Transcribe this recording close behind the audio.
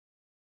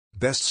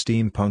Best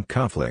Steampunk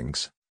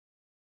Cufflinks.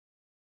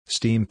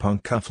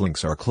 Steampunk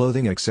cufflinks are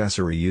clothing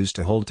accessory used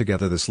to hold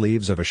together the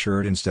sleeves of a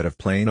shirt instead of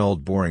plain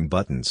old boring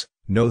buttons.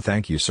 No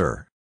thank you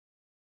sir.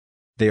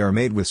 They are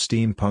made with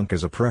steampunk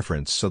as a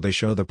preference, so they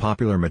show the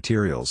popular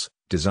materials,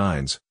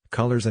 designs,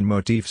 colors and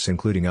motifs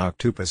including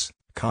octopus,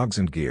 cogs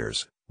and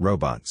gears,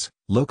 robots,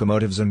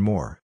 locomotives and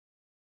more.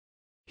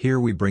 Here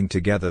we bring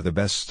together the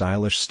best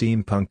stylish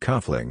steampunk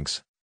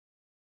cufflinks.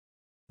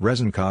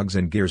 Resin cogs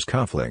and gears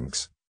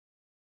cufflinks.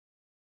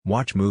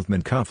 Watch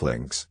movement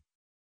cufflinks.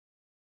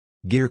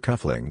 Gear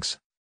cufflinks.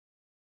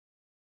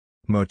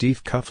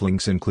 Motif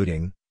cufflinks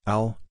including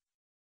owl,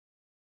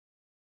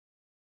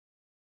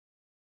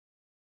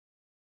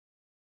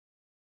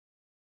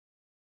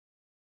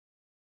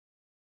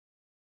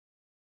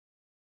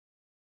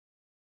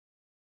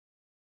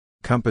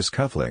 compass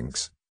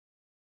cufflinks,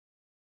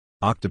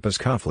 octopus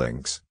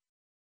cufflinks,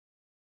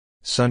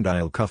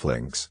 sundial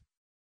cufflinks,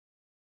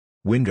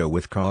 window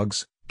with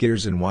cogs,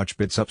 gears and watch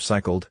bits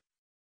upcycled,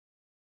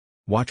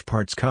 watch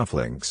parts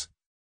cufflinks,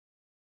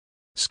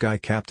 sky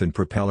captain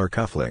propeller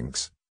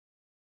cufflinks,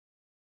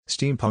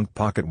 steampunk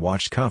pocket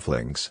watch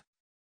cufflinks,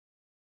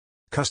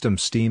 custom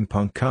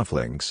steampunk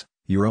cufflinks,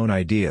 your own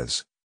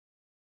ideas,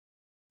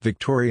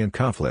 Victorian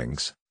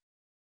cufflinks,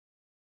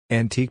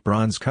 antique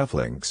bronze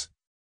cufflinks,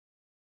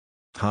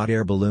 hot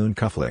air balloon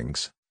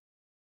cufflinks,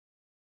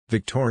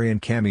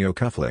 Victorian cameo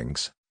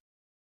cufflinks,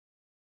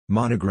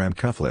 monogram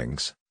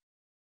cufflinks.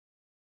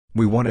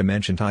 We want to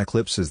mention tie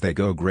clips as they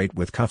go great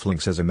with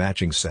cufflinks as a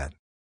matching set.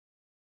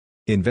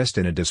 Invest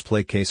in a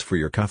display case for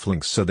your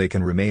cufflinks so they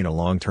can remain a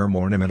long-term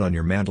ornament on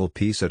your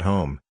mantelpiece at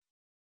home.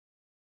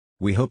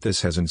 We hope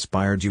this has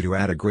inspired you to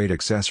add a great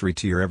accessory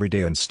to your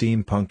everyday and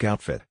steampunk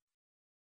outfit.